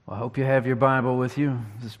Well, I hope you have your Bible with you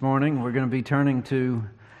this morning. We're going to be turning to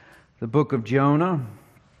the book of Jonah,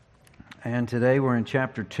 and today we're in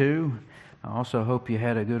chapter 2. I also hope you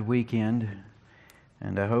had a good weekend,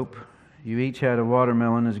 and I hope you each had a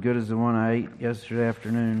watermelon as good as the one I ate yesterday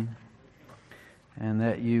afternoon, and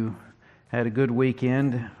that you had a good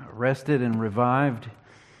weekend, rested and revived.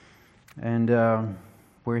 And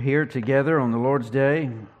we're here together on the Lord's Day,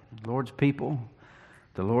 Lord's people,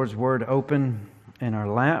 the Lord's Word open in our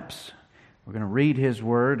laps. We're going to read His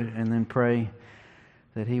Word and then pray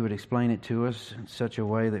that He would explain it to us in such a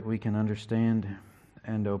way that we can understand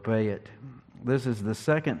and obey it. This is the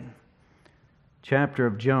second chapter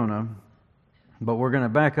of Jonah, but we're going to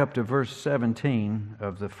back up to verse 17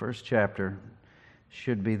 of the first chapter.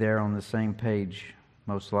 Should be there on the same page,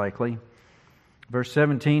 most likely. Verse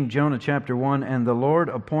 17, Jonah chapter 1, "And the Lord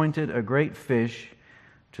appointed a great fish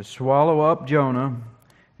to swallow up Jonah,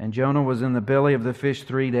 and Jonah was in the belly of the fish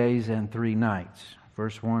 3 days and 3 nights.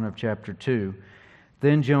 Verse 1 of chapter 2.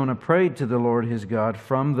 Then Jonah prayed to the Lord his God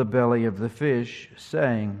from the belly of the fish,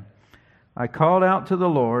 saying, I called out to the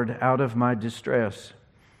Lord out of my distress,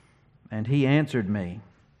 and He answered me.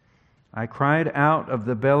 I cried out of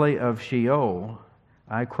the belly of Sheol,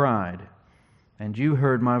 I cried, and you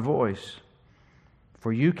heard my voice.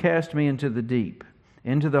 For you cast me into the deep,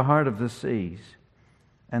 into the heart of the seas,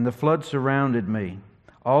 and the flood surrounded me.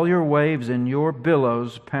 All your waves and your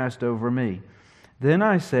billows passed over me. Then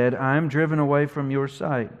I said, I am driven away from your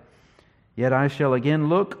sight. Yet I shall again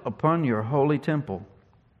look upon your holy temple.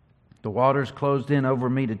 The waters closed in over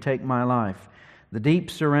me to take my life. The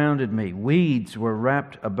deep surrounded me. Weeds were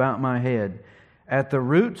wrapped about my head. At the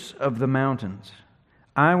roots of the mountains,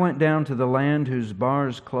 I went down to the land whose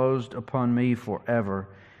bars closed upon me forever.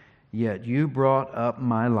 Yet you brought up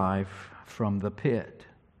my life from the pit.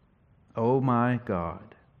 O my God.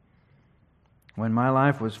 When my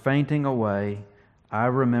life was fainting away, I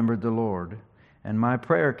remembered the Lord, and my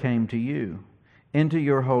prayer came to you, into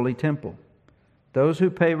your holy temple. Those who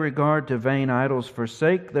pay regard to vain idols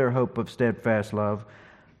forsake their hope of steadfast love,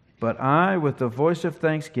 but I, with the voice of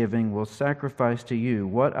thanksgiving, will sacrifice to you.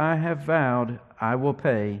 What I have vowed, I will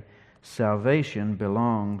pay. Salvation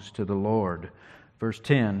belongs to the Lord. Verse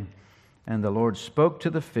 10, And the Lord spoke to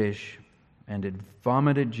the fish, and it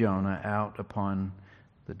vomited Jonah out upon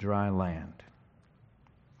the dry land.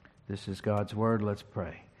 This is God's Word. Let's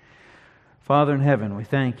pray. Father in heaven, we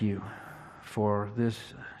thank you for this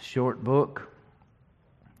short book,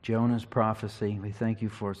 Jonah's prophecy. We thank you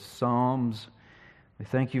for Psalms. We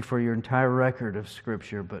thank you for your entire record of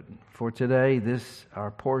Scripture. But for today, this, our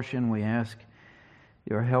portion, we ask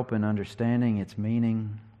your help in understanding its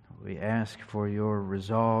meaning. We ask for your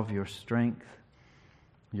resolve, your strength,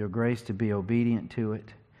 your grace to be obedient to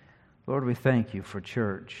it. Lord, we thank you for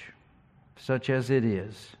church, such as it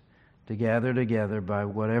is, to gather together by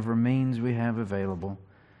whatever means we have available,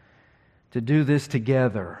 to do this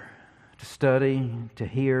together, to study, to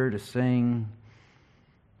hear, to sing,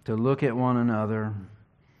 to look at one another.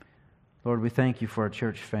 Lord, we thank you for our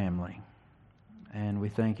church family, and we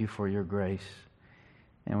thank you for your grace,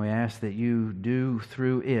 and we ask that you do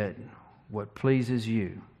through it what pleases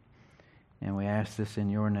you, and we ask this in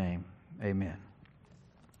your name. Amen.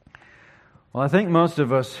 Well, I think most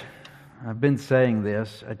of us, I've been saying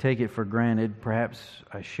this, I take it for granted, perhaps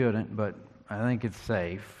I shouldn't, but I think it's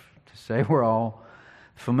safe to say we're all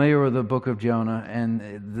familiar with the book of Jonah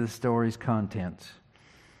and the story's contents.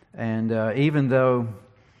 And even though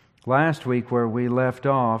last week where we left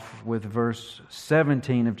off with verse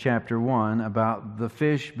 17 of chapter 1 about the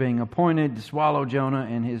fish being appointed to swallow Jonah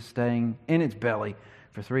and his staying in its belly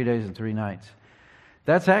for 3 days and 3 nights,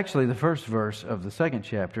 that's actually the first verse of the second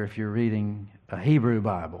chapter if you're reading a Hebrew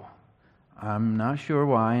Bible. I'm not sure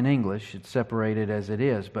why in English it's separated as it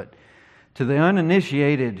is, but to the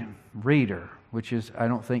uninitiated reader, which is, I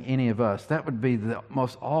don't think, any of us, that would be the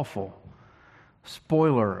most awful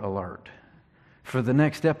spoiler alert for the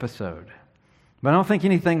next episode. But I don't think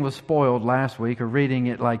anything was spoiled last week or reading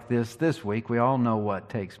it like this week. We all know what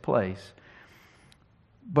takes place.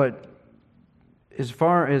 But as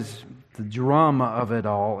far as the drama of it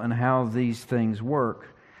all and how these things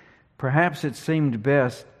work, perhaps it seemed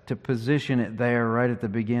best to position it there right at the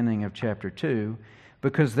beginning of chapter 2,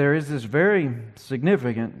 because there is this very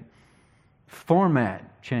significant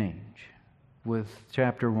format change with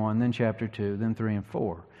chapter 1, then chapter 2, then 3 and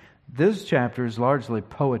 4. This chapter is largely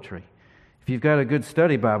poetry. If you've got a good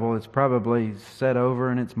study Bible, it's probably set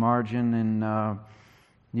over in its margin, and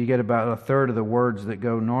you get about a third of the words that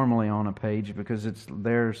go normally on a page because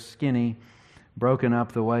they're skinny, broken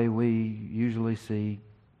up the way we usually see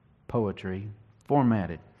poetry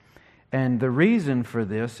formatted. And the reason for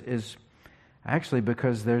this is actually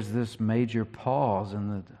because there's this major pause in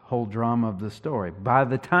the whole drama of the story. By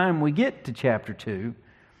the time we get to chapter 2,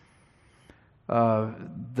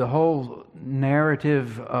 the whole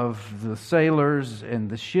narrative of the sailors and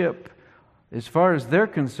the ship, as far as they're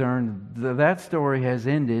concerned, that story has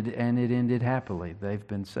ended, and it ended happily. They've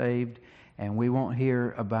been saved, and we won't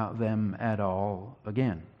hear about them at all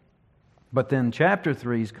again. But then chapter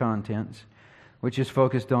 3's contents, which is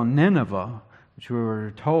focused on Nineveh, which we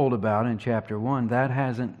were told about in chapter 1, that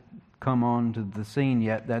hasn't come onto the scene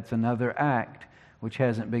yet. That's another act which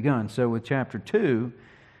hasn't begun. So with chapter 2,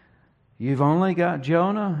 you've only got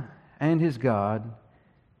Jonah and his God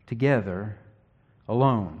together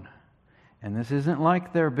alone. And this isn't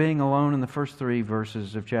like they're being alone in the first 3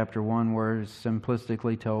 verses of chapter 1 where it's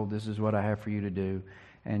simplistically told, this is what I have for you to do.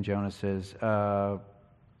 And Jonah says, no,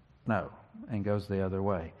 and goes the other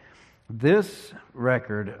way. This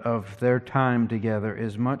record of their time together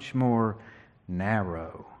is much more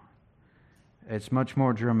narrow. It's much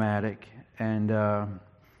more dramatic. And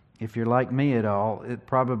if you're like me at all, it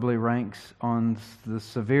probably ranks on the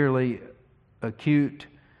severely acute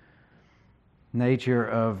nature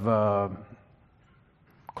of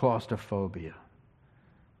claustrophobia.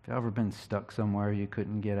 Have you ever been stuck somewhere you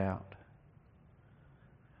couldn't get out?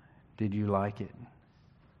 Did you like it?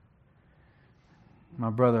 My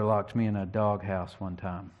brother locked me in a doghouse one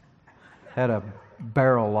time. Had a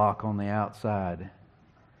barrel lock on the outside.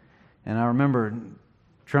 And I remember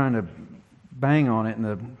trying to bang on it,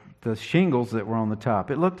 and the shingles that were on the top,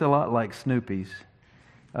 it looked a lot like Snoopy's.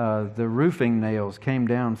 The roofing nails came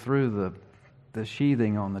down through the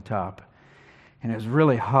sheathing on the top. And it was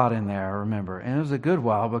really hot in there, I remember. And it was a good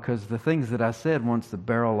while because the things that I said once the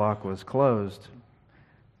barrel lock was closed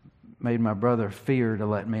made my brother fear to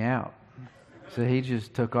let me out. So he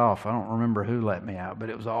just took off. I don't remember who let me out, but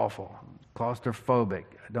it was awful. Claustrophobic.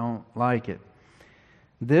 I don't like it.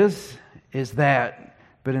 This is that,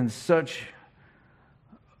 but in such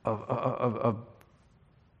a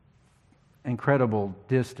incredible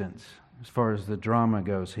distance as far as the drama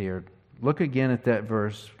goes here. Look again at that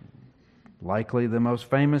verse, likely the most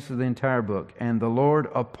famous of the entire book. And the Lord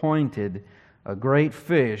appointed a great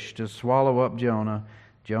fish to swallow up Jonah.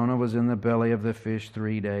 Jonah was in the belly of the fish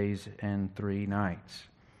 3 days and 3 nights.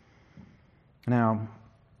 Now,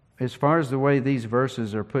 as far as the way these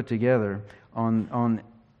verses are put together, on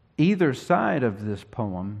either side of this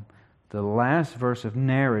poem, the last verse of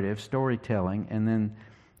narrative, storytelling, and then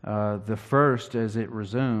the first as it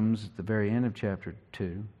resumes at the very end of chapter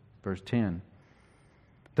 2, verse 10.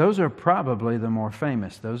 Those are probably the more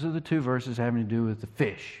famous. Those are the 2 verses having to do with the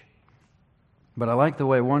fish. But I like the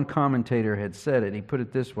way one commentator had said it. He put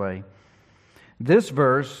it this way. This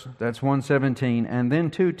verse, that's 117, and then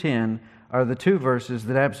 2:10 are the 2 verses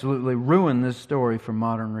that absolutely ruin this story for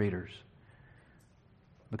modern readers.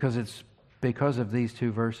 Because it's because of these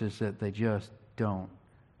 2 verses that they just don't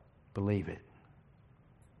believe it.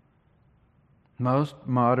 Most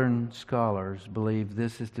modern scholars believe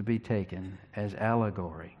this is to be taken as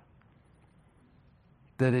allegory.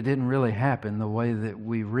 That it didn't really happen the way that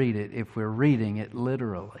we read it if we're reading it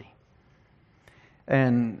literally.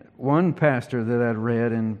 And one pastor that I'd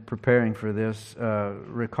read in preparing for this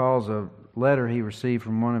recalls a letter he received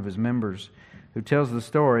from one of his members who tells the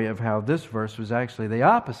story of how this verse was actually the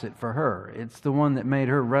opposite for her. It's the one that made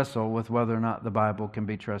her wrestle with whether or not the Bible can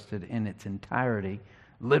be trusted in its entirety,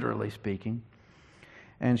 literally speaking.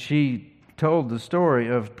 And she told the story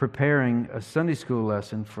of preparing a Sunday school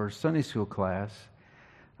lesson for Sunday school class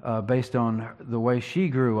based on the way she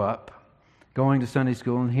grew up, going to Sunday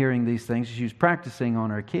school and hearing these things. She was practicing on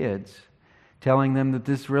her kids, telling them that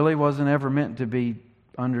this really wasn't ever meant to be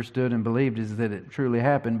understood and believed as that it truly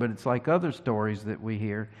happened, but it's like other stories that we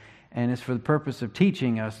hear, and it's for the purpose of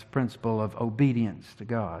teaching us the principle of obedience to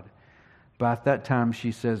God. But at that time,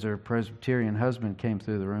 she says her Presbyterian husband came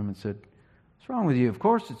through the room and said, "What's wrong with you? Of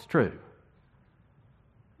course it's true.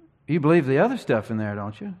 You believe the other stuff in there,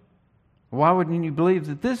 don't you? Why wouldn't you believe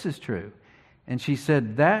that this is true?" And she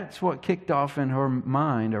said that's what kicked off in her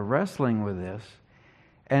mind, a wrestling with this,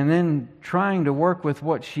 and then trying to work with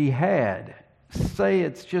what she had. Say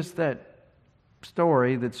it's just that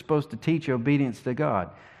story that's supposed to teach obedience to God.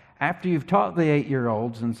 After you've taught the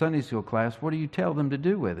 8-year-olds in Sunday school class, what do you tell them to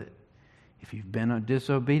do with it? If you've been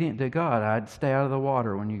disobedient to God, I'd stay out of the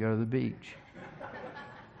water when you go to the beach.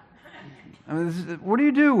 I mean, what do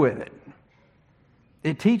you do with it?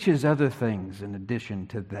 It teaches other things in addition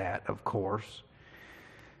to that, of course.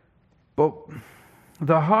 But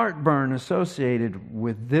the heartburn associated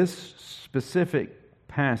with this specific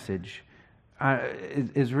passage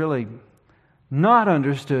is really not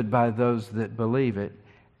understood by those that believe it,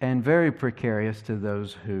 and very precarious to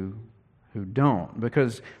those who don't.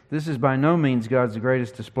 Because this is by no means God's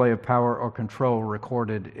greatest display of power or control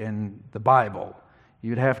recorded in the Bible.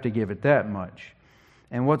 You'd have to give it that much.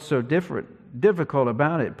 And what's so difficult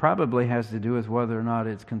about it probably has to do with whether or not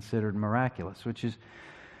it's considered miraculous, which is,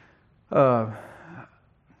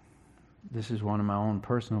 this is one of my own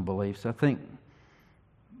personal beliefs. I think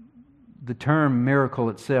the term miracle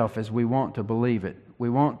itself, as we want to believe it, we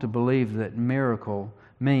want to believe that miracle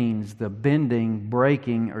means the bending,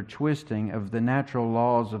 breaking, or twisting of the natural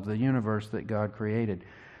laws of the universe that God created.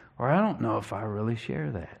 Or I don't know if I really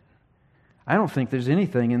share that. I don't think there's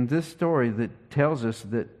anything in this story that tells us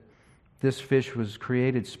that this fish was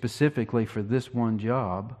created specifically for this one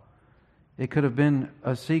job. It could have been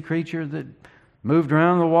a sea creature that moved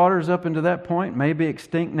around the waters up into that point, maybe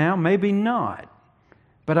extinct now, maybe not.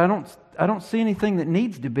 But I don't see anything that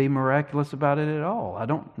needs to be miraculous about it at all. I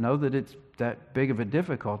don't know that it's that big of a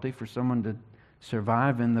difficulty for someone to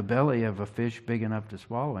survive in the belly of a fish big enough to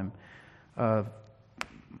swallow him.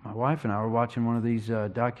 My wife and I were watching one of these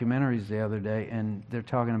documentaries the other day, and they're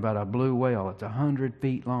talking about a blue whale. It's 100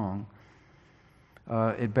 feet long.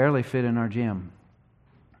 It barely fit in our gym.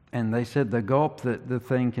 And they said the gulp that the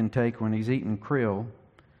thing can take when he's eating krill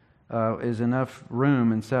is enough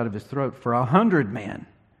room inside of his throat for 100 men,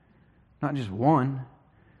 not just one.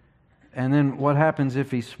 And then what happens if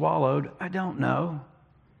he's swallowed? I don't know.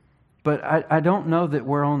 But I don't know that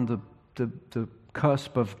we're on the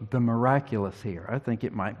cusp of the miraculous here. I think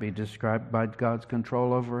it might be described by God's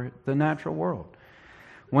control over the natural world.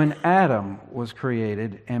 When Adam was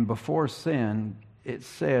created and before sin, it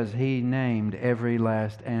says he named every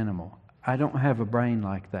last animal. I don't have a brain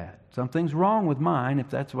like that. Something's wrong with mine if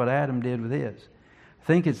that's what Adam did with his. I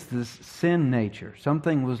think it's this sin nature.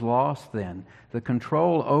 Something was lost then. The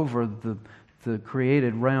control over the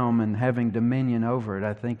created realm and having dominion over it,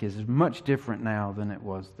 I think, is much different now than it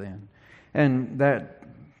was then. And that,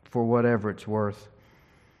 for whatever it's worth.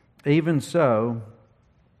 Even so,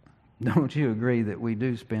 don't you agree that we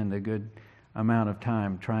do spend a good amount of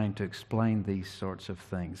time trying to explain these sorts of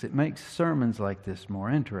things? It makes sermons like this more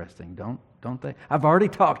interesting, don't they? I've already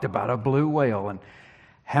talked about a blue whale and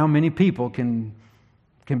how many people can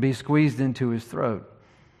be squeezed into his throat.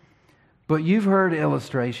 But you've heard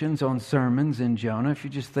illustrations on sermons in Jonah. If you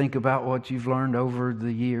just think about what you've learned over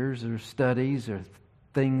the years or studies or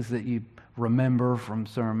things that you remember from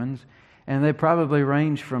sermons, and they probably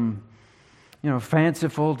range from,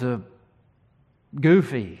 fanciful to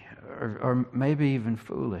goofy or maybe even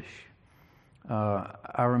foolish.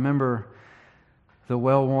 I remember the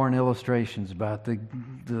well-worn illustrations about the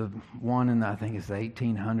one in, I think it's the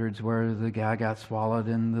 1800s, where the guy got swallowed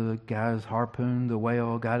and the guy's harpooned the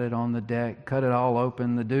whale, got it on the deck, cut it all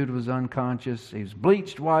open. The dude was unconscious. He was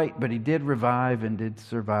bleached white, but he did revive and did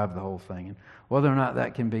survive the whole thing. And whether or not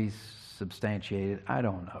that can be substantiated, I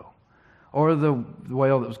don't know. Or the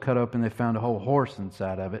whale that was cut open, they found a whole horse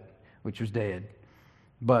inside of it, which was dead.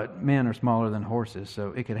 But men are smaller than horses,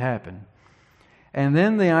 so it could happen. And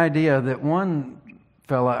then the idea that one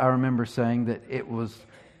fella, I remember saying that it was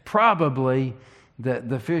probably that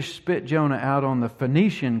the fish spit Jonah out on the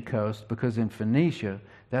Phoenician coast, because in Phoenicia,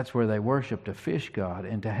 that's where they worshipped a fish god.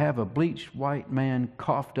 And to have a bleached white man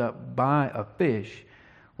coughed up by a fish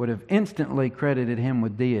would have instantly credited him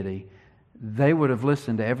with deity. They would have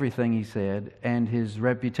listened to everything he said, and his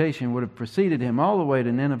reputation would have preceded him all the way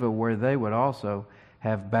to Nineveh, where they would also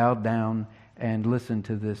have bowed down and listened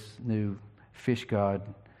to this new fish god,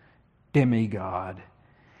 demigod.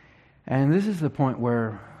 And this is the point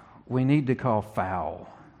where we need to call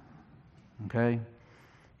foul, okay?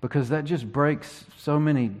 Because that just breaks so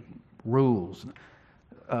many rules,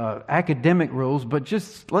 academic rules, but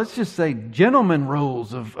let's just say gentleman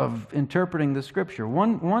rules of interpreting the Scripture.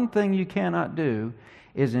 One thing you cannot do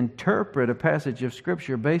is interpret a passage of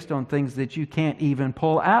Scripture based on things that you can't even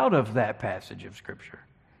pull out of that passage of Scripture.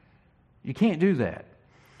 You can't do that.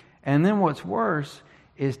 And then what's worse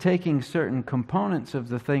is taking certain components of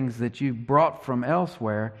the things that you brought from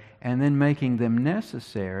elsewhere and then making them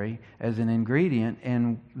necessary as an ingredient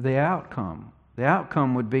in the outcome. The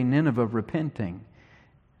outcome would be Nineveh repenting.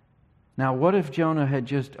 Now, what if Jonah had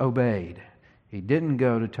just obeyed? He didn't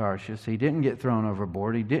go to Tarshish. He didn't get thrown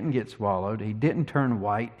overboard. He didn't get swallowed. He didn't turn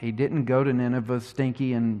white. He didn't go to Nineveh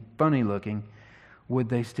stinky and funny looking. Would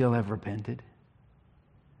they still have repented?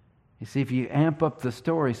 You see, if you amp up the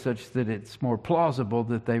story such that it's more plausible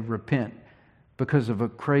that they repent because of a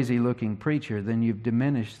crazy-looking preacher, then you've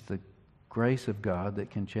diminished the grace of God that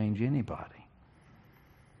can change anybody.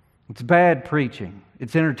 It's bad preaching.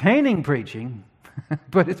 It's entertaining preaching,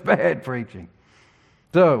 but it's bad preaching.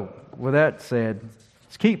 So, with that said,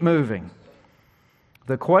 let's keep moving.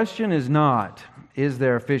 The question is not, is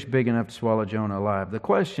there a fish big enough to swallow Jonah alive? The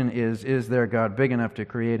question is there a God big enough to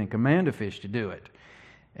create and command a fish to do it?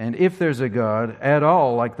 And if there's a God at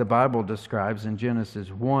all, like the Bible describes in Genesis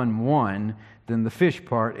 1:1, then the fish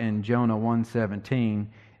part in Jonah 1:17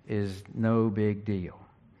 is no big deal.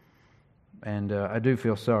 And I do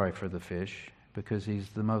feel sorry for the fish, because he's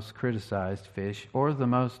the most criticized fish, or the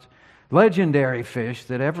most legendary fish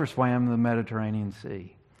that ever swam the Mediterranean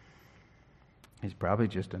Sea. He's probably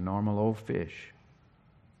just a normal old fish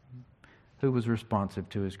who was responsive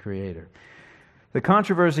to his Creator. The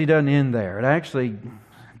controversy doesn't end there. It actually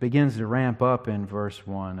begins to ramp up in verse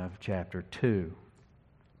 1 of chapter 2.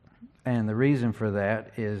 And the reason for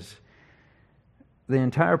that is the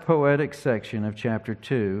entire poetic section of chapter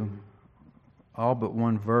 2, all but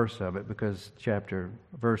one verse of it, because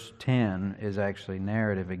verse 10 is actually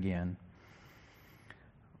narrative again.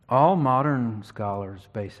 All modern scholars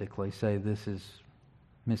basically say this is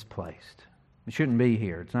misplaced. It shouldn't be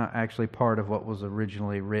here. It's not actually part of what was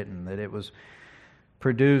originally written, that it was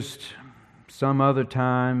produced some other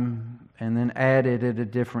time and then added at a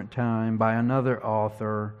different time by another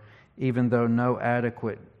author, even though no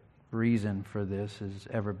adequate reason for this has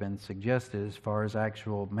ever been suggested as far as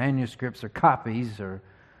actual manuscripts or copies or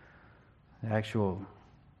actual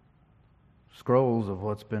scrolls of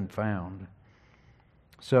what's been found.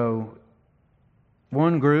 So,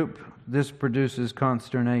 one group, this produces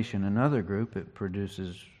consternation. Another group, it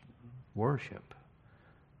produces worship.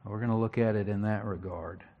 We're going to look at it in that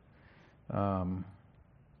regard. And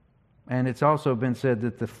it's also been said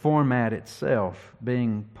that the format itself,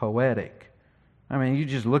 being poetic, I mean, you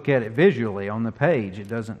just look at it visually on the page. It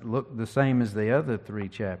doesn't look the same as the other 3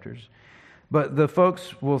 chapters. But the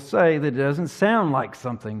folks will say that it doesn't sound like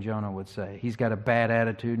something Jonah would say. He's got a bad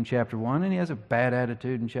attitude in chapter 1, and he has a bad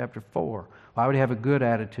attitude in chapter 4. Why would he have a good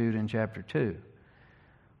attitude in chapter 2?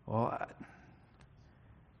 Well,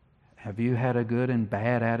 have you had a good and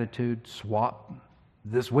bad attitude swap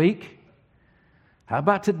this week? How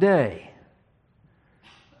about today?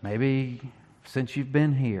 Maybe since you've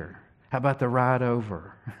been here. How about the ride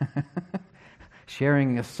over?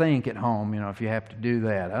 Sharing a sink at home, if you have to do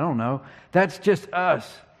that. I don't know. That's just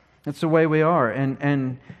us. That's the way we are.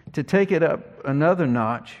 And to take it up another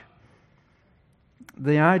notch,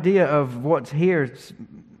 the idea of what's here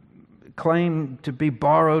claimed to be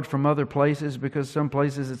borrowed from other places, because some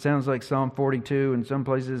places it sounds like Psalm 42 and some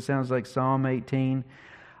places it sounds like Psalm 18.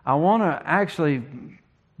 I want to actually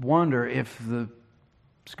wonder if the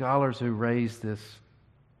scholars who raised this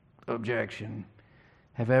objection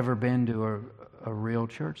have ever been to a real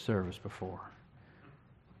church service before.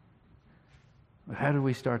 How do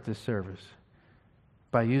we start this service?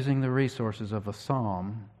 By using the resources of a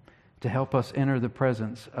psalm to help us enter the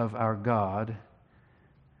presence of our God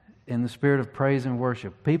in the spirit of praise and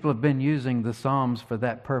worship. People have been using the Psalms for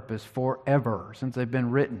that purpose forever, since they've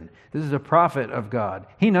been written. This is a prophet of God.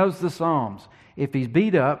 He knows the Psalms. If he's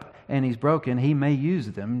beat up and he's broken, he may use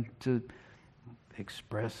them to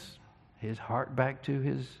express his heart back to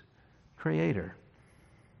his Creator.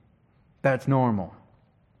 That's normal.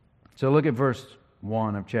 So look at verse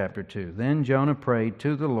 1 of chapter 2. Then Jonah prayed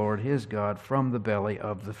to the Lord his God from the belly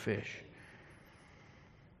of the fish.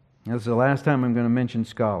 This is the last time I'm going to mention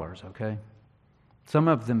scholars, okay? Some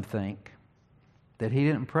of them think that he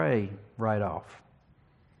didn't pray right off.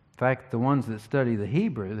 In fact, the ones that study the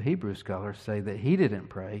Hebrew scholars say that he didn't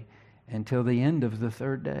pray until the end of the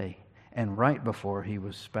 3rd day and right before he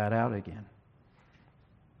was spat out again.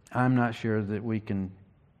 I'm not sure that we can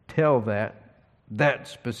tell that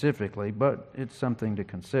specifically, but it's something to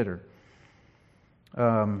consider.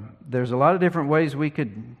 There's a lot of different ways we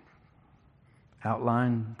could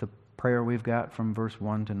outline the prayer we've got from verse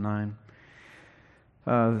 1 to 9.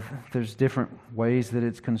 There's different ways that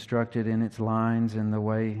it's constructed in its lines and the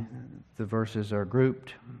way the verses are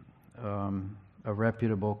grouped. A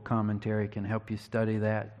reputable commentary can help you study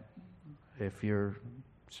that if you're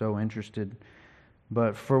so interested.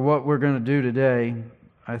 But for what we're going to do today,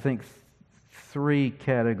 I think 3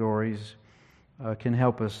 categories can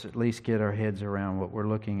help us at least get our heads around what we're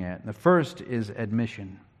looking at. The first is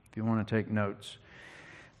admission, if you want to take notes.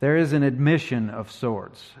 There is an admission of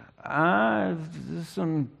sorts.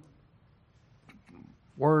 Some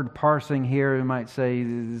word parsing here, you might say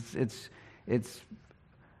it's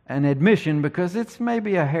an admission because it's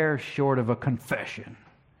maybe a hair short of a confession.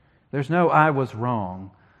 There's no I was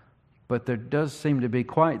wrong, but there does seem to be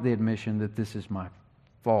quite the admission that this is my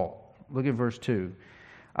fault. Look at verse 2.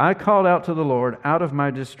 I called out to the Lord out of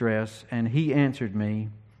my distress, and He answered me.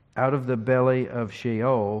 Out of the belly of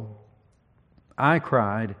Sheol I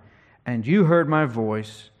cried, and you heard my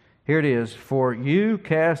voice. Here it is. For you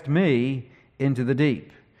cast me into the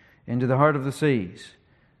deep, into the heart of the seas.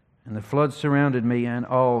 And the flood surrounded me, and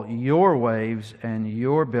all your waves and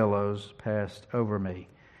your billows passed over me.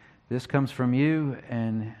 This comes from you,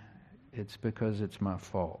 and it's because it's my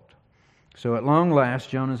fault. So at long last,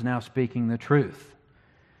 Jonah's now speaking the truth.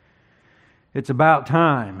 It's about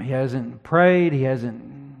time. He hasn't prayed, he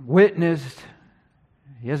hasn't witnessed,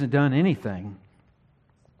 he hasn't done anything.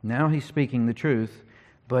 Now he's speaking the truth,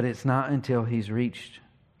 but it's not until he's reached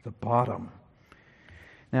the bottom.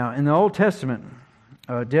 Now, in the Old Testament,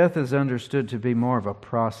 death is understood to be more of a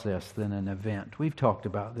process than an event. We've talked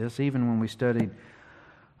about this even when we studied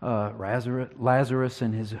Lazarus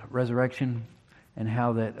and his resurrection, and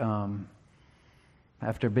how that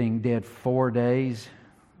after being dead 4 days,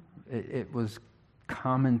 it was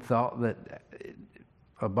common thought that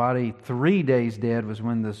a body 3 days dead was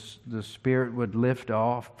when the spirit would lift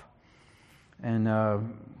off. And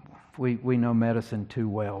we know medicine too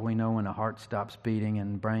well. We know when a heart stops beating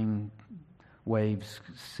and brain waves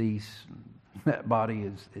cease, that body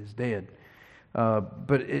is dead.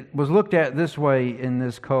 But it was looked at this way in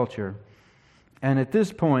this culture. And at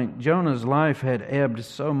this point, Jonah's life had ebbed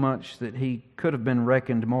so much that he could have been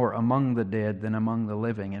reckoned more among the dead than among the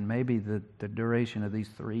living. And maybe the duration of these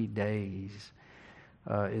 3 days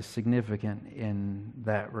is significant in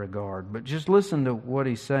that regard. But just listen to what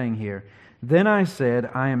he's saying here. Then I said,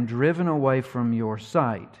 I am driven away from your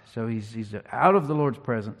sight. So he's out of the Lord's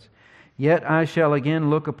presence. Yet I shall again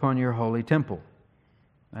look upon your holy temple.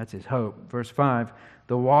 That's his hope. Verse 5,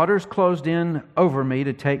 the waters closed in over me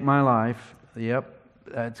to take my life. Yep,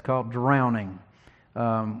 that's called drowning.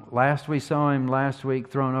 Last we saw him last week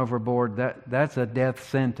thrown overboard. That's a death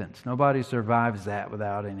sentence. Nobody survives that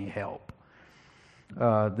without any help.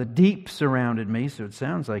 The deep surrounded me, so it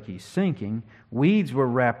sounds like he's sinking. Weeds were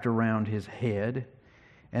wrapped around his head.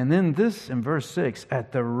 And then this in verse 6,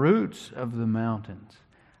 at the roots of the mountains.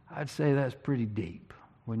 I'd say that's pretty deep,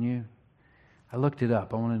 wouldn't you? I looked it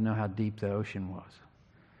up. I wanted to know how deep the ocean was.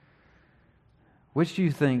 Which do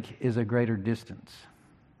you think is a greater distance?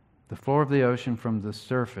 The floor of the ocean from the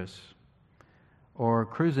surface, or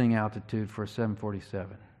cruising altitude for a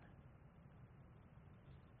 747?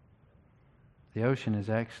 The ocean is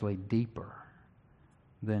actually deeper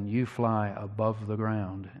than you fly above the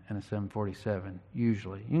ground in a 747,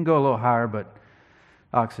 usually. You can go a little higher, but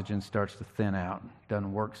oxygen starts to thin out.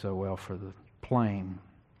 Doesn't work so well for the plane.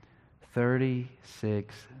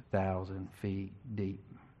 36,000 feet deep.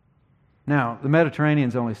 Now, the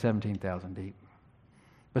Mediterranean's only 17,000 deep.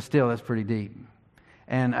 But still, that's pretty deep.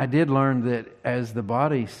 And I did learn that as the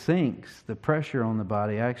body sinks, the pressure on the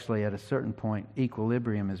body actually at a certain point,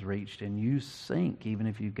 equilibrium is reached, and you sink even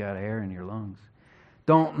if you've got air in your lungs.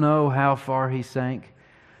 Don't know how far he sank.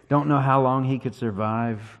 Don't know how long he could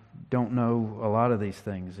survive. Don't know a lot of these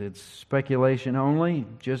things. It's speculation only,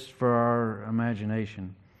 just for our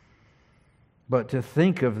imagination. But to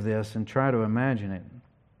think of this and try to imagine it.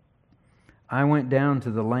 I went down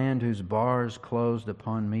to the land whose bars closed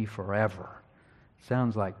upon me forever.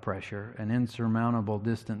 Sounds like pressure, an insurmountable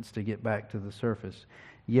distance to get back to the surface.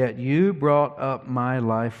 Yet you brought up my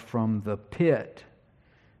life from the pit.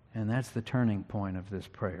 And that's the turning point of this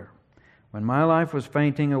prayer. When my life was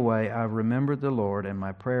fainting away, I remembered the Lord, and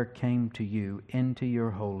my prayer came to you into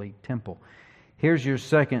your holy temple. Here's your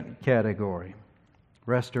second category,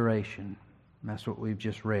 restoration. That's what we've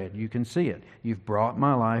just read. You can see it. You've brought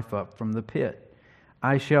my life up from the pit.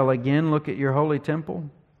 I shall again look at your holy temple.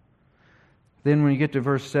 Then when you get to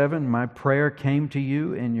verse 7, my prayer came to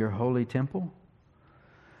you in your holy temple.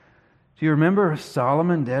 Do you remember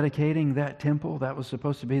Solomon dedicating that temple? That was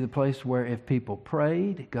supposed to be the place where if people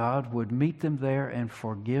prayed, God would meet them there and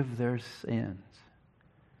forgive their sins.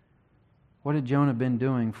 What had Jonah been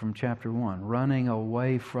doing from chapter 1? Running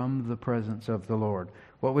away from the presence of the Lord.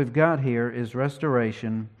 What we've got here is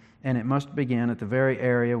restoration, and it must begin at the very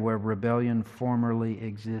area where rebellion formerly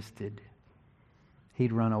existed.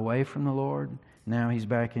 He'd run away from the Lord. Now he's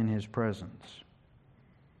back in His presence.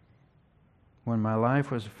 When my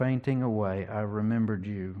life was fainting away, I remembered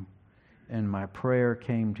you, and my prayer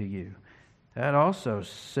came to you. That also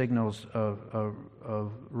signals of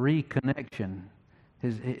reconnection.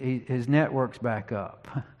 His network's back up.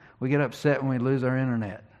 We get upset when we lose our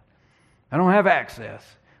internet. I don't have access.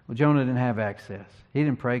 Well, Jonah didn't have access. He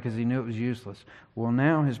didn't pray because he knew it was useless. Well,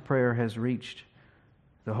 now his prayer has reached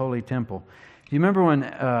the holy temple. Do you remember when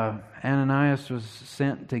Ananias was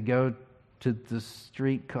sent to go to the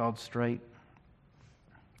street called Straight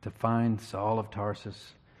to find Saul of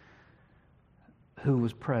Tarsus, who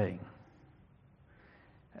was praying?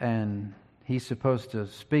 And he's supposed to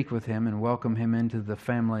speak with him and welcome him into the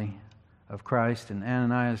family of Christ, and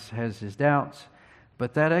Ananias has his doubts.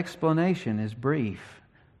 But that explanation is brief,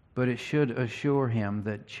 but it should assure him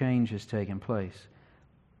that change has taken place.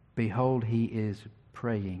 Behold, he is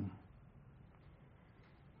praying.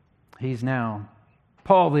 He's now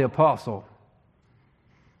Paul the Apostle,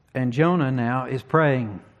 and Jonah now is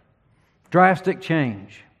praying. Drastic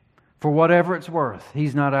change. For whatever it's worth,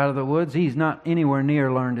 he's not out of the woods. He's not anywhere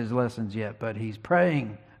near learned his lessons yet, but he's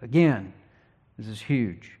praying again. This is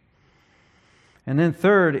huge. And then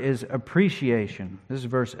third is appreciation. This is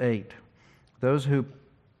verse 8. Those who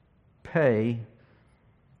pay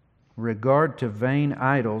regard to vain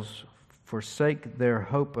idols forsake their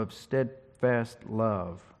hope of steadfast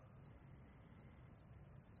love.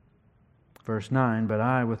 Verse 9, but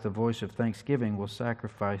I, with the voice of thanksgiving, will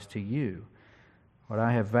sacrifice to you. What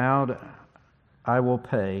I have vowed, I will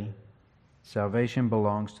pay. Salvation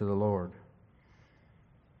belongs to the Lord.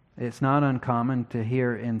 It's not uncommon to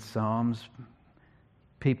hear in Psalms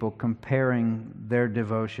people comparing their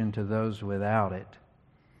devotion to those without it.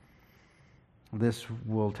 This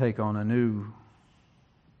will take on a new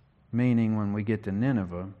meaning when we get to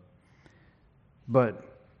Nineveh. But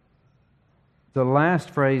the last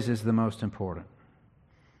phrase is the most important.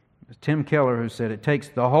 It's Tim Keller who said it takes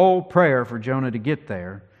the whole prayer for Jonah to get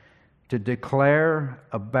there to declare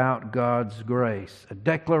about God's grace, a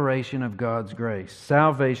declaration of God's grace.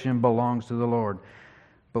 Salvation belongs to the Lord.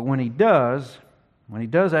 But when he does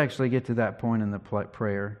actually get to that point in the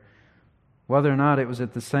prayer, whether or not it was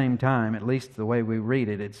at the same time, at least the way we read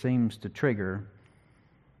it, it seems to trigger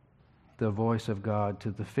the voice of God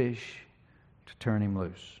to the fish to turn him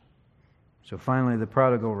loose. So finally the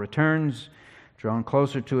prodigal returns, drawn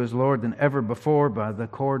closer to his Lord than ever before by the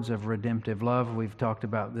cords of redemptive love. We've talked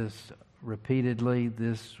about this repeatedly.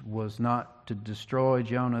 This was not to destroy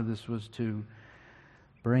Jonah. This was to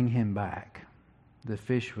bring him back. The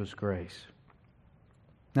fish was grace.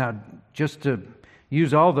 Now, just to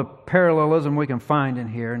use all the parallelism we can find in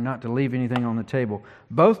here and not to leave anything on the table,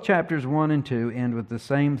 both chapters 1 and 2 end with the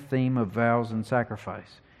same theme of vows and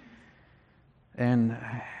sacrifice. And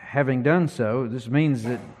having done so, this means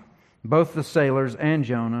that both the sailors and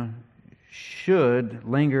Jonah should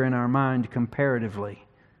linger in our mind comparatively.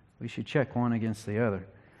 We should check one against the other.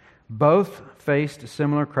 Both faced a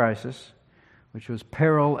similar crisis, which was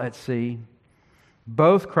peril at sea.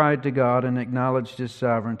 Both cried to God and acknowledged His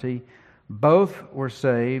sovereignty. Both were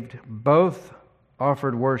saved. Both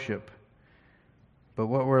offered worship. But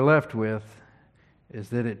what we're left with is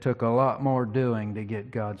that it took a lot more doing to get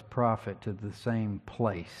God's prophet to the same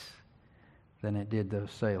place than it did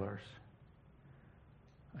those sailors.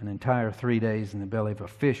 An entire 3 days in the belly of a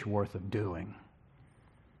fish worth of doing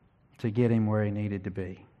to get him where he needed to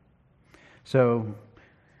be. So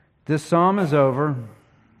this psalm is over.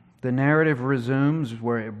 The narrative resumes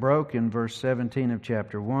where it broke in verse 17 of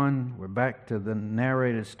chapter 1. We're back to the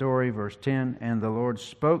narrated story, verse 10. And the Lord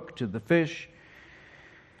spoke to the fish,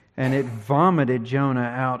 and it vomited Jonah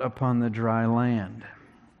out upon the dry land.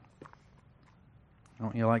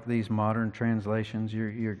 Don't you like these modern translations?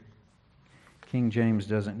 Your King James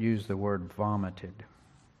doesn't use the word vomited,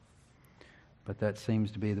 but that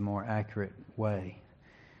seems to be the more accurate way.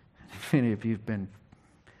 If you've been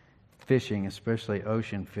fishing, especially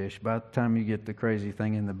ocean fish, by the time you get the crazy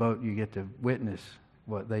thing in the boat, you get to witness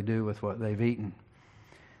what they do with what they've eaten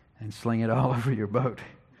and sling it all over your boat.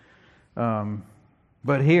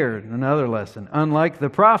 But here, another lesson. Unlike the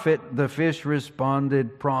prophet, the fish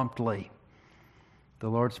responded promptly. The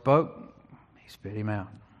Lord spoke, He spit him out.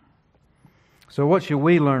 So what should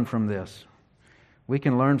we learn from this? We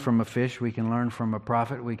can learn from a fish, we can learn from a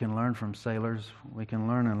prophet, we can learn from sailors, we can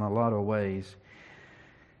learn in a lot of ways.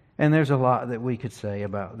 And there's a lot that we could say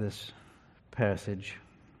about this passage.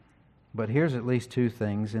 But here's at least two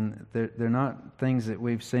things, and they're not things that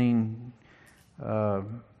we've seen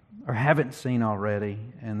or haven't seen already,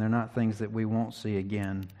 and they're not things that we won't see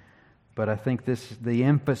again. But I think the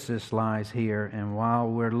emphasis lies here, and while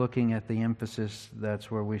we're looking at the emphasis,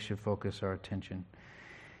 that's where we should focus our attention.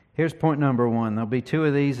 Here's point number one. There'll be two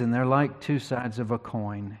of these, and they're like two sides of a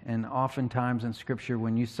coin. And oftentimes in Scripture,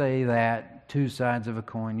 when you say that, two sides of a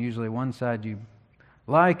coin, usually one side you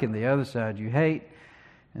like and the other side you hate.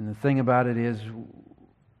 And the thing about it is,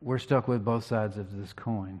 we're stuck with both sides of this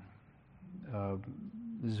coin.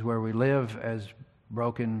 This is where we live as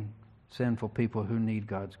broken, sinful people who need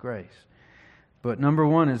God's grace. But number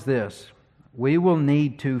one is this: we will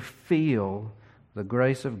need to feel the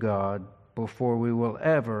grace of God before we will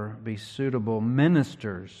ever be suitable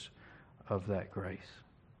ministers of that grace.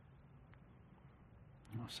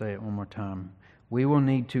 I'll say it one more time. We will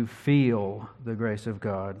need to feel the grace of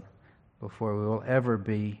God before we will ever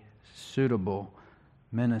be suitable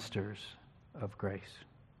ministers of grace.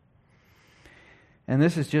 And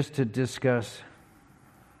this is just to discuss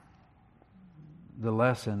the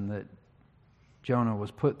lesson that Jonah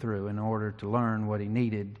was put through in order to learn what he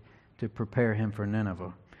needed to prepare him for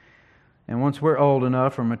Nineveh. And once we're old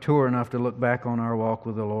enough or mature enough to look back on our walk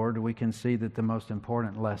with the Lord, we can see that the most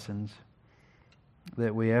important lessons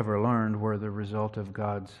that we ever learned were the result of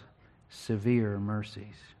God's severe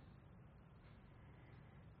mercies.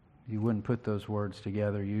 You wouldn't put those words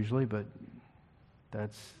together usually, but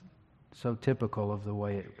that's so typical of the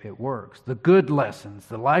way it works. The good lessons,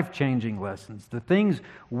 the life-changing lessons, the things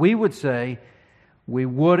we would say we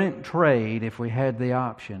wouldn't trade if we had the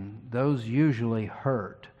option, those usually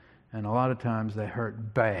hurt. And a lot of times they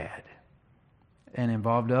hurt bad and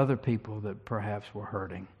involved other people that perhaps were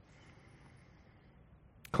hurting.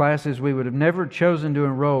 Classes we would have never chosen to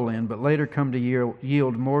enroll in, but later come to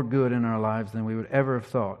yield more good in our lives than we would ever have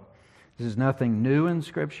thought. This is nothing new in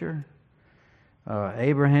Scripture.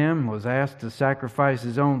 Abraham was asked to sacrifice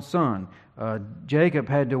his own son. Jacob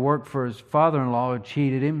had to work for his father-in-law who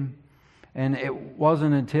cheated him. And it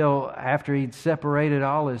wasn't until after he'd separated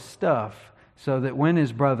all his stuff so that when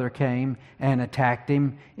his brother came and attacked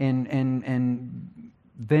him in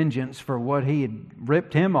vengeance for what he had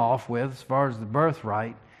ripped him off with as far as the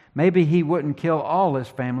birthright, maybe he wouldn't kill all his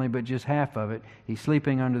family but just half of it. He's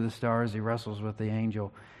sleeping under the stars. He wrestles with the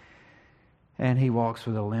angel. And he walks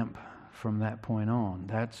with a limp from that point on.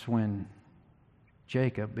 That's when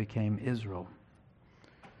Jacob became Israel.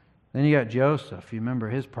 Then you got Joseph. You remember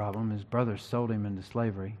his problem. His brothers sold him into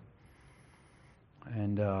slavery.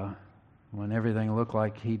 And when everything looked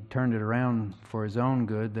like he'd turned it around for his own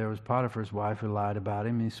good, there was Potiphar's wife who lied about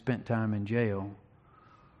him. He spent time in jail.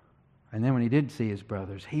 And then when he did see his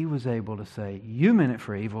brothers, he was able to say, you meant it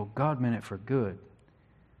for evil, God meant it for good.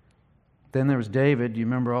 Then there was David. You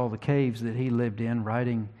remember all the caves that he lived in,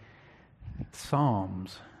 writing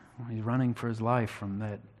Psalms. He's running for his life from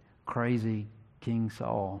that crazy King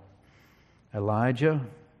Saul. Elijah,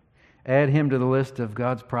 add him to the list of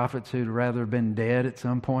God's prophets who'd rather have been dead at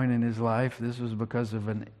some point in his life. This was because of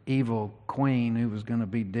an evil queen who was going to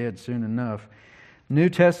be dead soon enough. New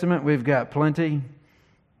Testament, we've got plenty.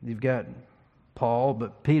 You've got Paul,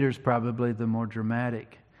 but Peter's probably the more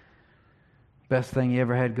dramatic. Best thing he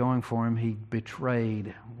ever had going for him, he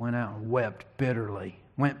betrayed, went out and wept bitterly,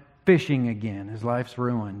 went fishing again. His life's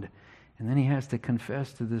ruined. And then he has to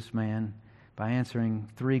confess to this man by answering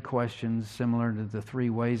 3 questions similar to the 3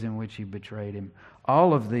 ways in which he betrayed him.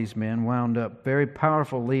 All of these men wound up very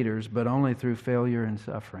powerful leaders, but only through failure and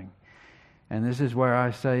suffering. And this is where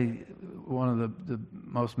I say one of the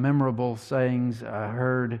most memorable sayings I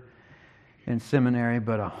heard in seminary,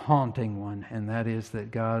 but a haunting one, and that is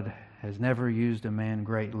that God has never used a man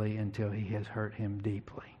greatly until he has hurt him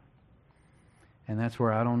deeply. And that's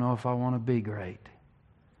where I don't know if I want to be great.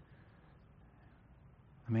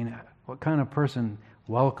 I mean, what kind of person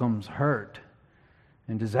welcomes hurt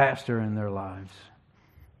and disaster in their lives?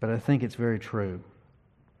 But I think it's very true.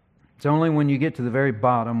 It's only when you get to the very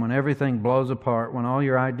bottom, when everything blows apart, when all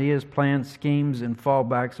your ideas, plans, schemes, and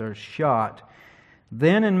fallbacks are shot,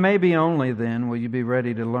 then and maybe only then will you be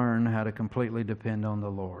ready to learn how to completely depend on the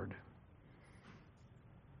Lord.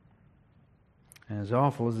 And as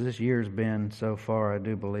awful as this year's been so far, I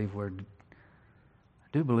do believe we're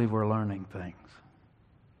learning things.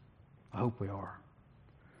 I hope we are.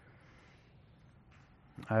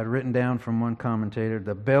 I had written down from one commentator,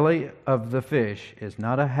 the belly of the fish is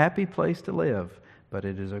not a happy place to live, but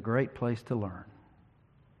it is a great place to learn,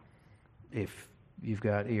 if you've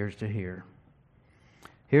got ears to hear.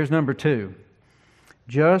 Here's number 2.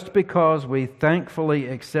 Just because we thankfully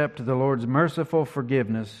accept the Lord's merciful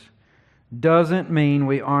forgiveness doesn't mean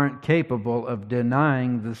we aren't capable of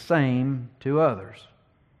denying the same to others.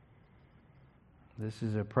 This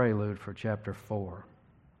is a prelude for chapter 4.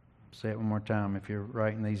 Say it one more time if you're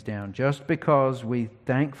writing these down. Just because we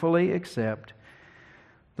thankfully accept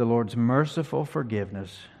the Lord's merciful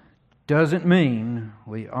forgiveness doesn't mean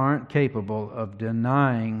we aren't capable of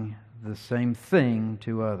denying the same thing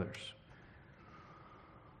to others.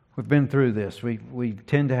 We've been through this. We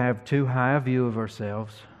tend to have too high a view of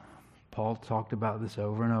ourselves. Paul talked about this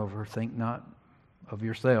over and over. Think not of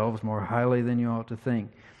yourselves more highly than you ought to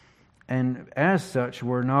think. And as such,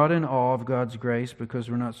 we're not in awe of God's grace because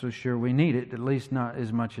we're not so sure we need it, at least not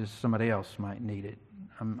as much as somebody else might need it.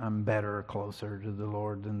 I'm better or closer to the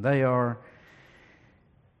Lord than they are.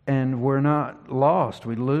 And we're not lost.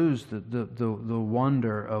 We lose the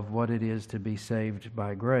wonder of what it is to be saved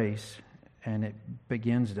by grace. and it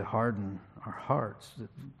begins to harden our hearts.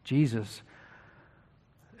 Jesus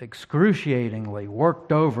excruciatingly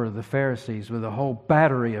worked over the Pharisees with a whole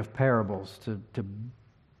battery of parables to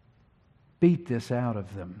beat this out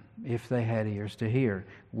of them if they had ears to hear.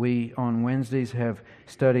 We on Wednesdays have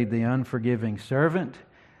studied the unforgiving servant,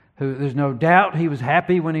 who there's no doubt he was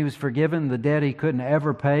happy when he was forgiven the debt he couldn't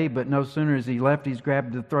ever pay, but no sooner as he left, he's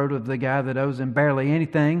grabbed the throat of the guy that owes him barely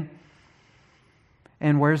anything.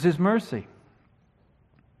 And where's his mercy?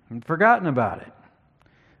 And forgotten about it.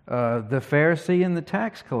 The Pharisee and the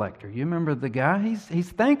tax collector. You remember the guy? He's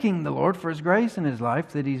thanking the Lord for His grace in his life,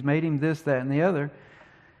 that He's made him this, that, and the other.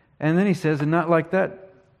 And then he says, and not like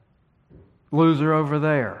that loser over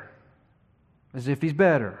there, as if he's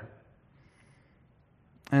better.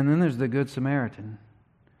 And then there's the Good Samaritan,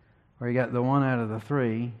 where you got the one out of the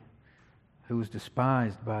three who was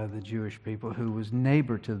despised by the Jewish people, who was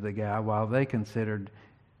neighbor to the guy, while they considered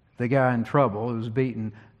the guy in trouble who was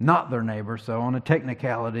beaten not their neighbor, so on a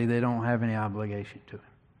technicality they don't have any obligation to him.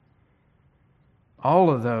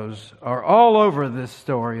 All of those are all over this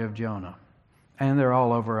story of Jonah. And they're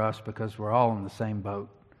all over us because we're all in the same boat.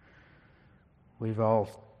 We've all,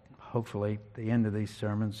 hopefully, at the end of these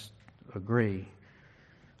sermons, agree.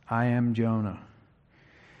 I am Jonah.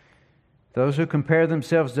 Those who compare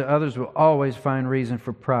themselves to others will always find reason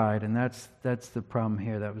for pride, and that's the problem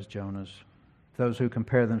here. That was Jonah's. Those who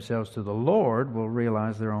compare themselves to the Lord will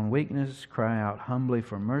realize their own weakness, cry out humbly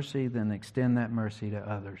for mercy, then extend that mercy to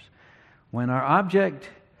others. When our object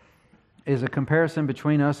is a comparison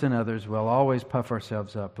between us and others, we'll always puff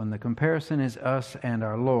ourselves up. When the comparison is us and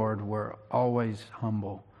our Lord, we're always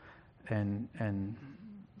humble and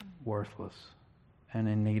worthless and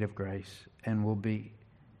in need of grace, and we'll be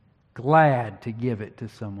glad to give it to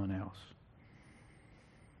someone else.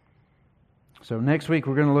 So next week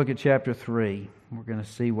we're going to look at chapter 3. We're going to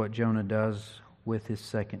see what Jonah does with his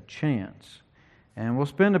second chance. And we'll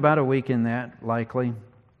spend about a week in that, likely.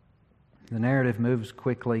 The narrative moves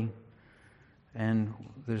quickly, and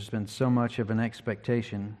there's been so much of an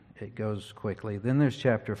expectation, it goes quickly. Then there's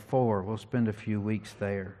chapter 4. We'll spend a few weeks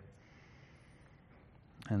there.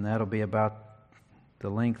 And that'll be about the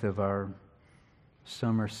length of our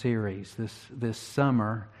summer series. This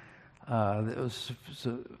summer, I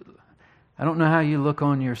don't know how you look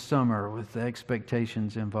on your summer with the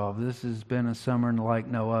expectations involved. This has been a summer like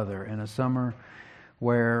no other, and a summer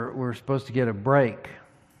where we're supposed to get a break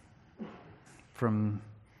from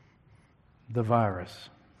the virus.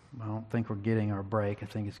 I don't think we're getting our break. I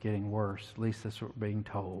think it's getting worse. At least that's what we're being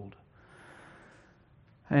told.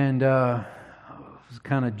 And I was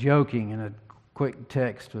kind of joking in a quick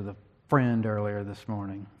text with a friend earlier this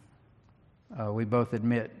morning. We both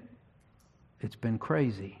admit it's been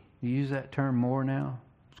crazy. You use that term more now?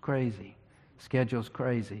 It's crazy. Schedule's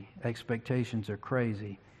crazy. Expectations are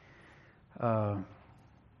crazy.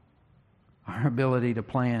 Our ability to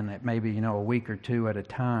plan at maybe, a week or two at a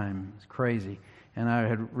time is crazy. And I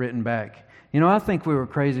had written back, I think we were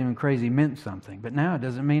crazy when crazy meant something, but now it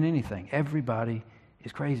doesn't mean anything. Everybody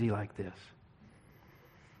is crazy like this.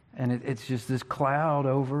 And it's just this cloud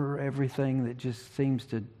over everything that just seems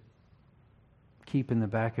to keep in the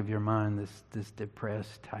back of your mind this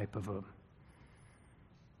depressed type of a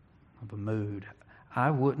mood.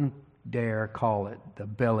 I wouldn't dare call it the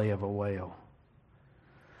belly of a whale,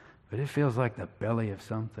 but it feels like the belly of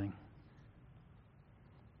something.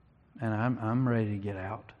 And I'm ready to get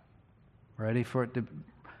out, ready for it to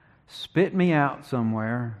spit me out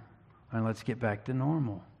somewhere, and let's get back to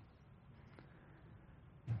normal.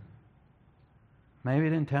 Maybe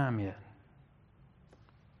it isn't time yet.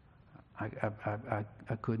 I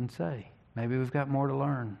couldn't say. Maybe we've got more to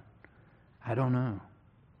learn. I don't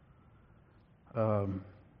know.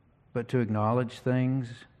 But to acknowledge things,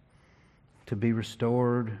 to be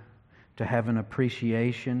restored, to have an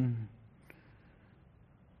appreciation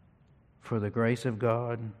for the grace of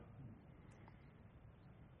God.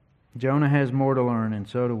 Jonah has more to learn, and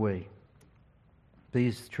so do we.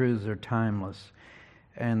 These truths are timeless.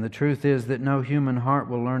 And the truth is that no human heart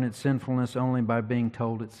will learn its sinfulness only by being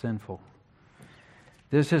told it's sinful.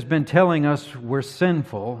 This has been telling us we're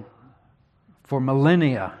sinful for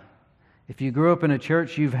millennia. If you grew up in a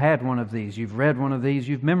church, you've had one of these. You've read one of these.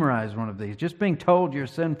 You've memorized one of these. Just being told you're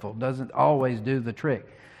sinful doesn't always do the trick.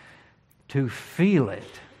 To feel it.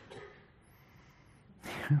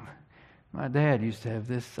 My dad used to have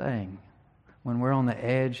this saying. When we're on the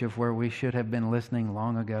edge of where we should have been listening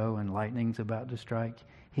long ago and lightning's about to strike,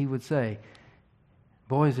 he would say,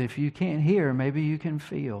 boys, if you can't hear, maybe you can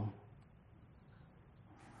feel.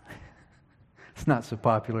 It's not so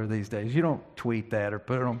popular these days. You don't tweet that or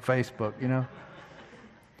put it on Facebook,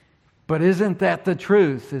 But isn't that the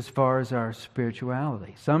truth as far as our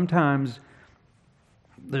spirituality? Sometimes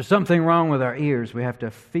there's something wrong with our ears. We have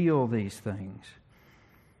to feel these things.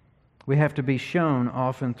 We have to be shown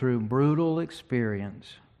often through brutal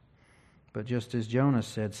experience. But just as Jonah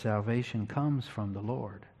said, salvation comes from the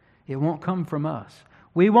Lord. It won't come from us.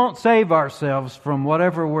 We won't save ourselves from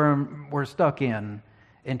whatever we're stuck in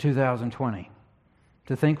 2020.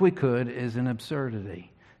 To think we could is an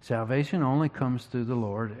absurdity. Salvation only comes through the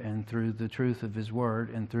Lord and through the truth of His Word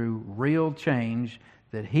and through real change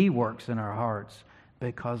that He works in our hearts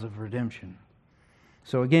because of redemption.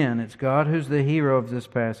 So again, it's God who's the hero of this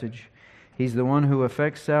passage. He's the one who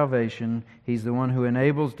effects salvation. He's the one who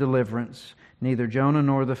enables deliverance. Neither Jonah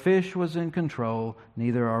nor the fish was in control,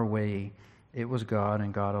 neither are we. It was God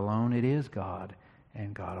and God alone. It is God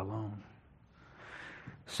and God alone.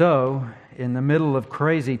 So, in the middle of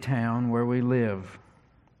crazy town where we live,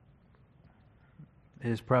 it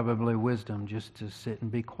is probably wisdom just to sit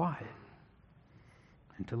and be quiet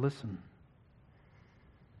and to listen,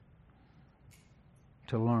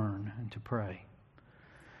 to learn and to pray.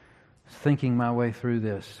 Thinking my way through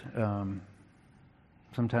this,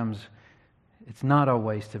 sometimes it's not a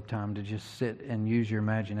waste of time to just sit and use your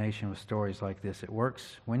imagination with stories like this. It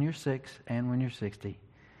works when you're 6 and when you're 60.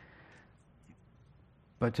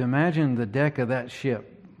 But to imagine the deck of that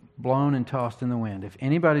ship blown and tossed in the wind. If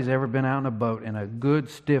anybody's ever been out in a boat in a good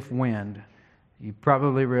stiff wind, you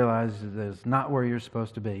probably realize that it's not where you're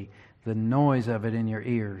supposed to be. The noise of it in your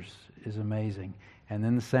ears is amazing. And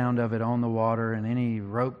then the sound of it on the water and any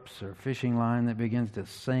ropes or fishing line that begins to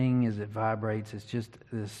sing as it vibrates. It's just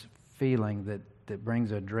this feeling that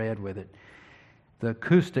brings a dread with it. The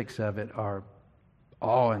acoustics of it are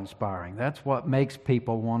awe-inspiring. That's what makes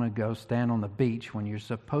people want to go stand on the beach when you're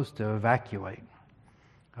supposed to evacuate.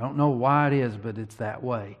 I don't know why it is, but it's that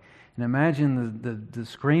way. And imagine the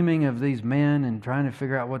screaming of these men and trying to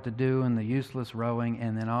figure out what to do and the useless rowing,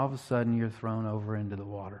 and then all of a sudden you're thrown over into the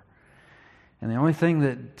water. And the only thing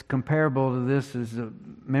that's comparable to this is a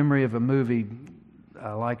memory of a movie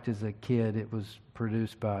I liked as a kid. It was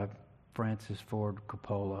produced by Francis Ford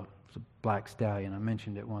Coppola. It's a Black Stallion. I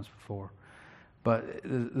mentioned it once before. But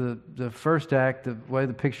the first act, the way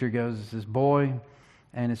the picture goes, is this boy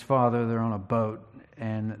and his father, they're on a boat.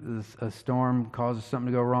 And a storm causes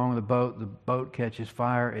something to go wrong with the boat. The boat catches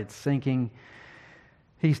fire. It's sinking.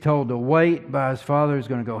 He's told to wait by his father. He's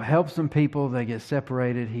going to go help some people. They get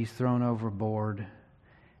separated. He's thrown overboard.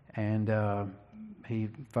 And he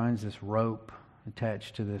finds this rope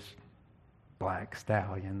attached to this black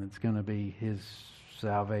stallion that's going to be his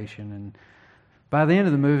salvation. And by the end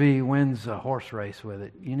of the movie, he wins a horse race with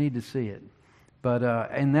it. You need to see it. But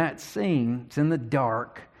in that scene, it's in the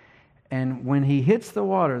dark. And when he hits the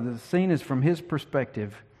water, the scene is from his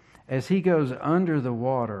perspective. As he goes under the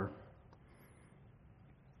water,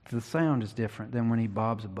 the sound is different than when he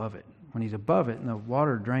bobs above it. When he's above it and the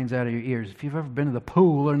water drains out of your ears. If you've ever been to the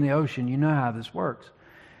pool or in the ocean, you know how this works.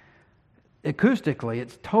 Acoustically,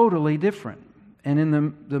 it's totally different. And in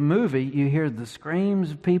the movie, you hear the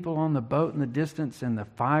screams of people on the boat in the distance and the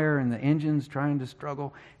fire and the engines trying to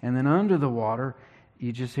struggle. And then under the water,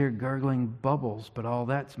 you just hear gurgling bubbles, but all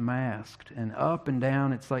that's masked. And up and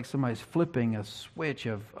down, it's like somebody's flipping a switch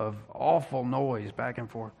of awful noise back and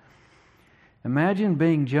forth. Imagine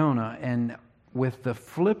being Jonah, and with the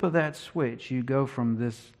flip of that switch, you go from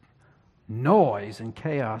this noise and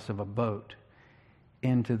chaos of a boat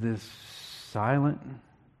into this silent,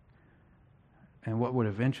 and what would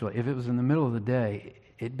eventually, if it was in the middle of the day,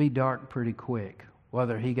 it'd be dark pretty quick.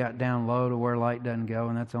 Whether he got down low to where light doesn't go,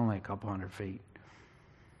 and that's only a couple hundred feet.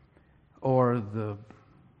 Or the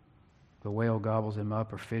whale gobbles him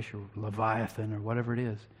up, or fish, or Leviathan, or whatever it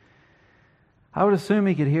is. I would assume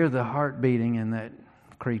he could hear the heart beating in that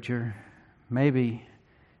creature. Maybe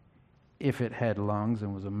if it had lungs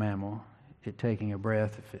and was a mammal, it taking a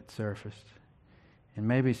breath if it surfaced. And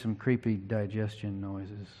maybe some creepy digestion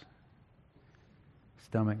noises.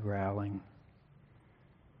 Stomach growling.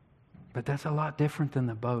 But that's a lot different than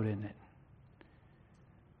the boat, isn't it?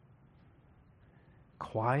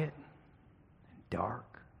 Quiet,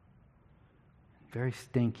 dark, very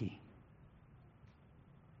stinky.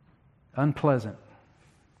 Unpleasant.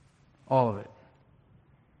 All of it.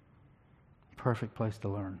 Perfect place to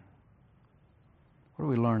learn. What are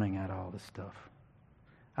we learning out of all this stuff?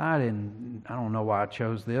 I don't know why I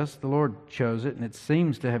chose this. The Lord chose it, and it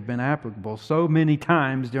seems to have been applicable so many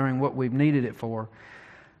times during what we've needed it for.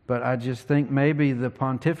 But I just think maybe the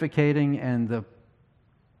pontificating and the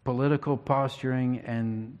political posturing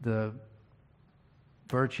and the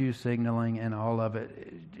virtue signaling and all of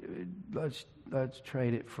it, let's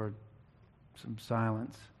trade it for some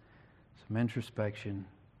silence some introspection,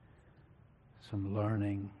 some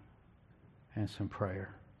learning, and some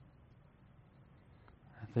prayer.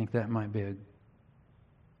 I think that might be a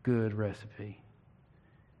good recipe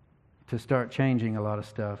to start changing a lot of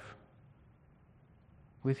stuff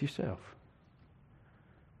with yourself.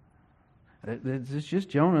 It's just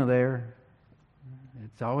Jonah there.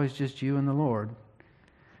 It's always just you and the Lord.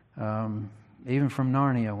 Even from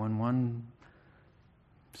Narnia, when one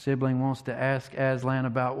sibling wants to ask Aslan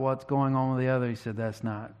about what's going on with the other, he said, it's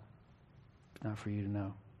not for you to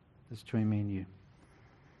know. It's between me and you.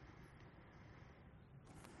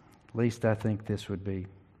 At least I think this would be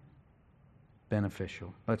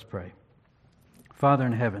beneficial. Let's pray. Father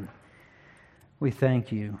in heaven, we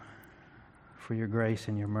thank you for your grace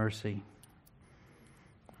and your mercy.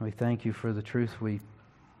 We thank you for the truth we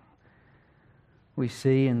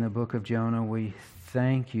see in the book of Jonah. We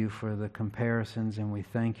thank you for the comparisons, and we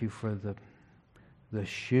thank you for the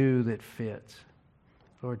shoe that fits.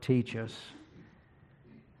 Lord, teach us.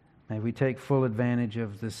 May we take full advantage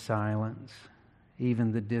of the silence,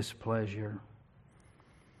 even the displeasure.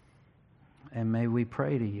 And may we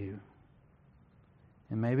pray to you.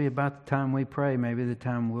 And maybe about the time we pray, maybe the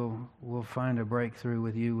time we'll find a breakthrough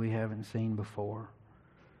with you we haven't seen before.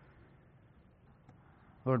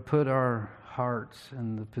 Lord, put our hearts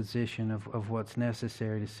in the position of what's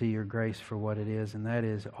necessary to see your grace for what it is, and that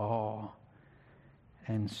is awe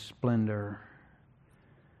and splendor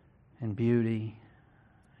and beauty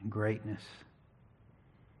and greatness.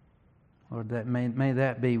 Lord, that may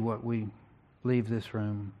that be what we leave this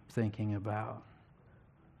room thinking about.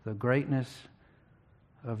 The greatness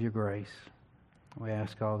of your grace. We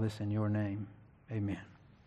ask all this in your name. Amen.